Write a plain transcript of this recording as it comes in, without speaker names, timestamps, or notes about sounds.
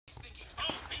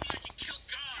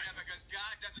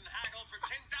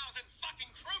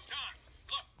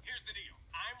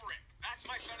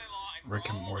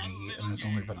It's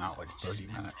only been out like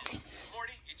 30 minutes.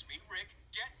 Morty, it's me, Rick.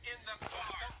 Get in the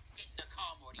car. Get in the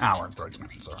car, Morty. Hour and 30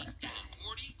 minutes, alright.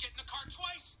 Morty, get in the car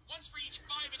twice. Once for each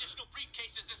 5 additional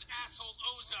briefcases this asshole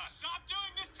owes us. Stop doing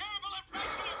this terrible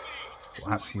impression of me.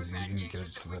 Last season, you didn't get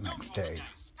it to the next day.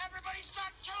 Everybody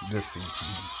stop killing This season,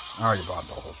 I already bought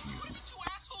the whole season.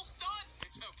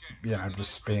 It's okay. Yeah, I'm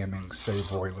just spamming save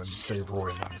Roiland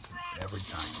every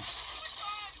time.